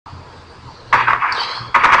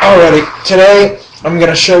Alrighty, today I'm going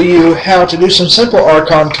to show you how to do some simple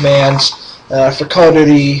rcon commands for Call of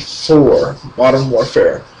Duty 4 Modern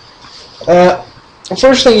Warfare. The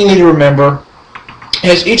first thing you need to remember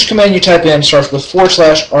is each command you type in starts with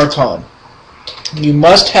 /rcon. You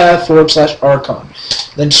must have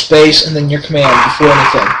 /rcon, then space, and then your command before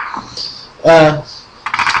anything.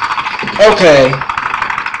 Okay,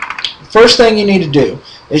 first thing you need to do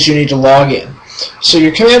is you need to log in. So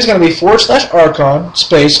your command is going to be /rcon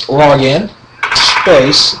space login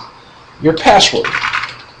space your password.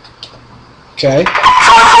 Okay.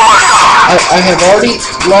 I have already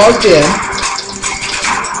logged in,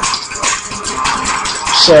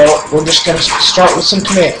 so we're just going to start with some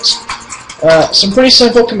commands. Some pretty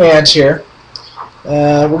simple commands here.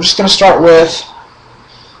 We're just going to start with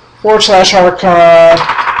 /rcon.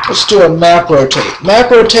 Let's do a map rotate. Map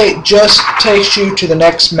rotate just takes you to the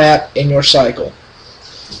next map in your cycle.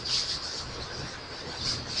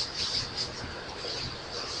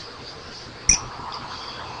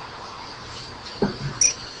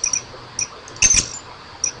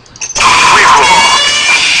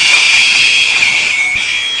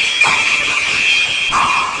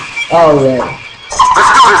 Alright.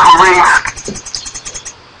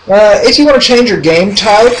 If you want to change your game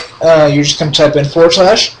type, you're just going to type in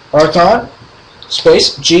 /rcon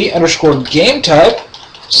space G_game type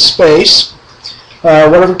space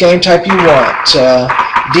whatever game type you want.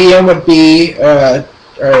 DM would be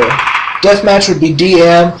deathmatch would be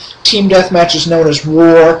DM. Team deathmatch is known as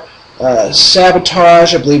war.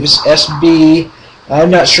 Sabotage, I believe, is SB. I'm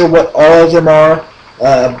not sure what all of them are,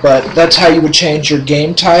 but that's how you would change your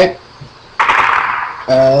game type.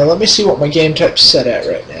 Let me see what my game type's set at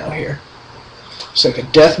right now here. It's like a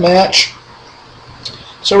deathmatch.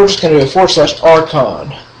 So we're just going to do a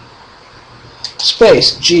 /rcon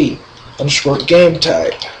space G_game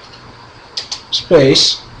type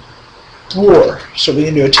space war. So we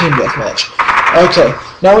can do a team deathmatch. Okay,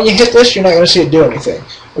 now when you hit this, you're not going to see it do anything.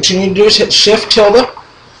 What you need to do is hit Shift tilde.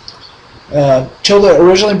 Tilde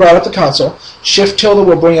originally brought up the console. Shift tilde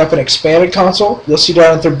will bring up an expanded console. You'll see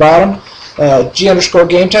down at the bottom.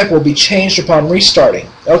 G_game type will be changed upon restarting.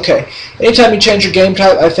 Okay, anytime you change your game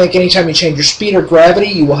type, I think anytime you change your speed or gravity,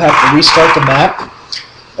 you will have to restart the map.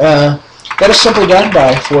 That is simply done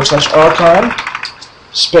by /rcon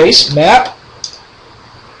space map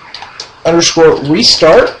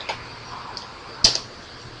 _restart.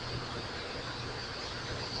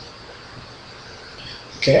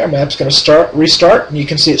 Okay, our map's going to restart, and you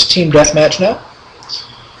can see it's team deathmatch now.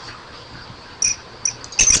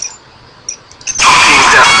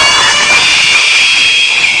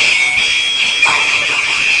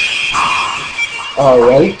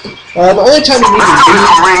 Alrighty. The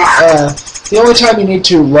only time you need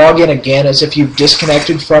to log in again is if you've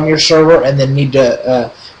disconnected from your server and then need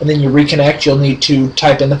to and then you reconnect. You'll need to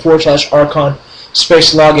type in the /rcon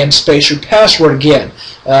space login space your password again.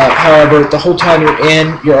 However, the whole time you're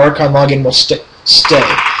in, your rcon login will stay.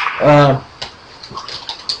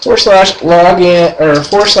 /login or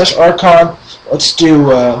 /rcon. Let's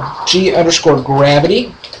do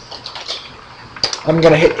G_gravity. I'm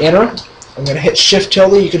going to hit enter. I'm going to hit Shift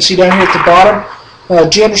tilde. You can see down here at the bottom,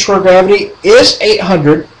 G_gravity is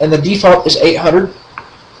 800, and the default is 800.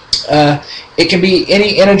 It can be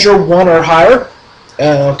any integer, 1 or higher.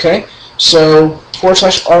 Okay, so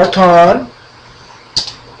 /rcon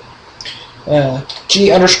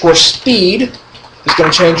G_speed is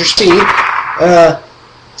going to change your speed.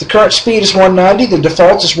 The current speed is 190. The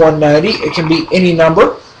default is 190. It can be any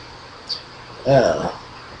number.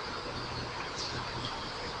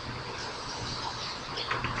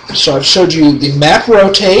 So I've showed you the map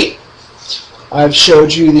rotate, I've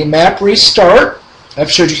showed you the map restart,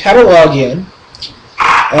 I've showed you how to log in,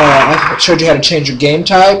 I've showed you how to change your game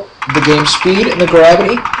type, the game speed, and the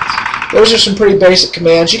gravity. Those are some pretty basic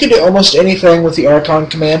commands. You can do almost anything with the rcon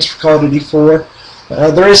commands for Call of Duty 4.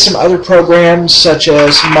 There is some other programs such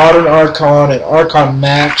as Modern rcon and rcon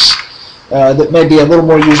Max that may be a little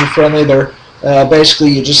more user-friendly. They're basically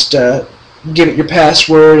you just give it your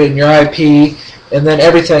password and your IP, and then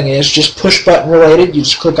everything is just push button related. You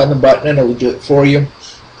just click on the button and it will do it for you.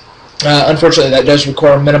 Unfortunately, that does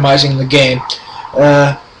require minimizing the game.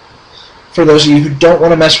 For those of you who don't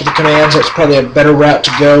want to mess with the commands, that's probably a better route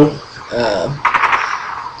to go.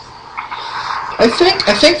 I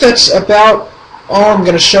think that's about all I'm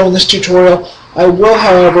going to show in this tutorial. I will,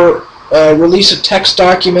 however, release a text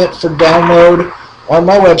document for download on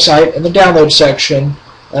my website in the download section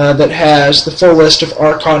that has the full list of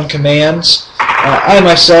rcon commands. I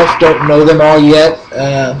myself don't know them all yet.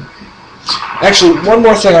 Actually, one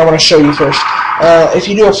more thing I want to show you first. If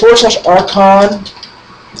you do a /rcon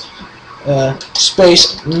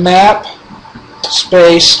space map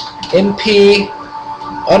space MP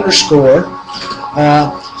underscore.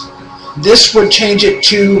 This would change it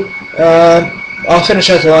to, I'll finish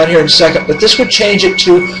out the line here in a second, but this would change it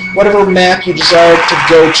to whatever map you desire to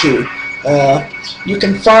go to. You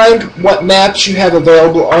can find what maps you have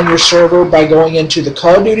available on your server by going into the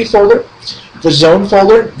Call of Duty folder, the Zone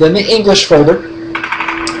folder, then the English folder.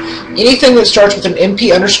 Anything that starts with an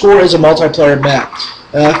MP underscore is a multiplayer map.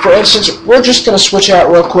 For instance, we're just going to switch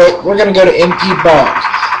out real quick. We're going to go to MP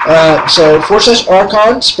Bog. So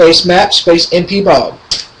 /rcon space map space MP Bog.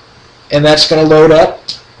 And that's going to load up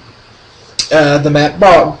the map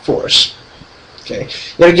Bog for us. Okay.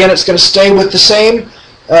 Yet again, it's going to stay with the same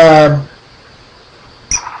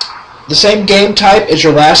game type as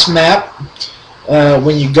your last map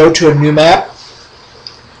when you go to a new map.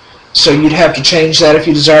 So you'd have to change that if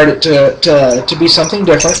you desired it to be something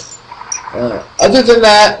different. Other than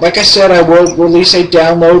that, like I said, I will release a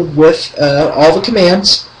download with all the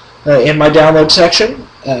commands in my download section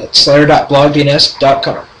at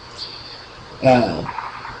slayer.blogdns.com.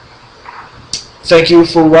 Thank you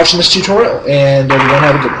for watching this tutorial, and everyone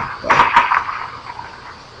have a good one. Bye.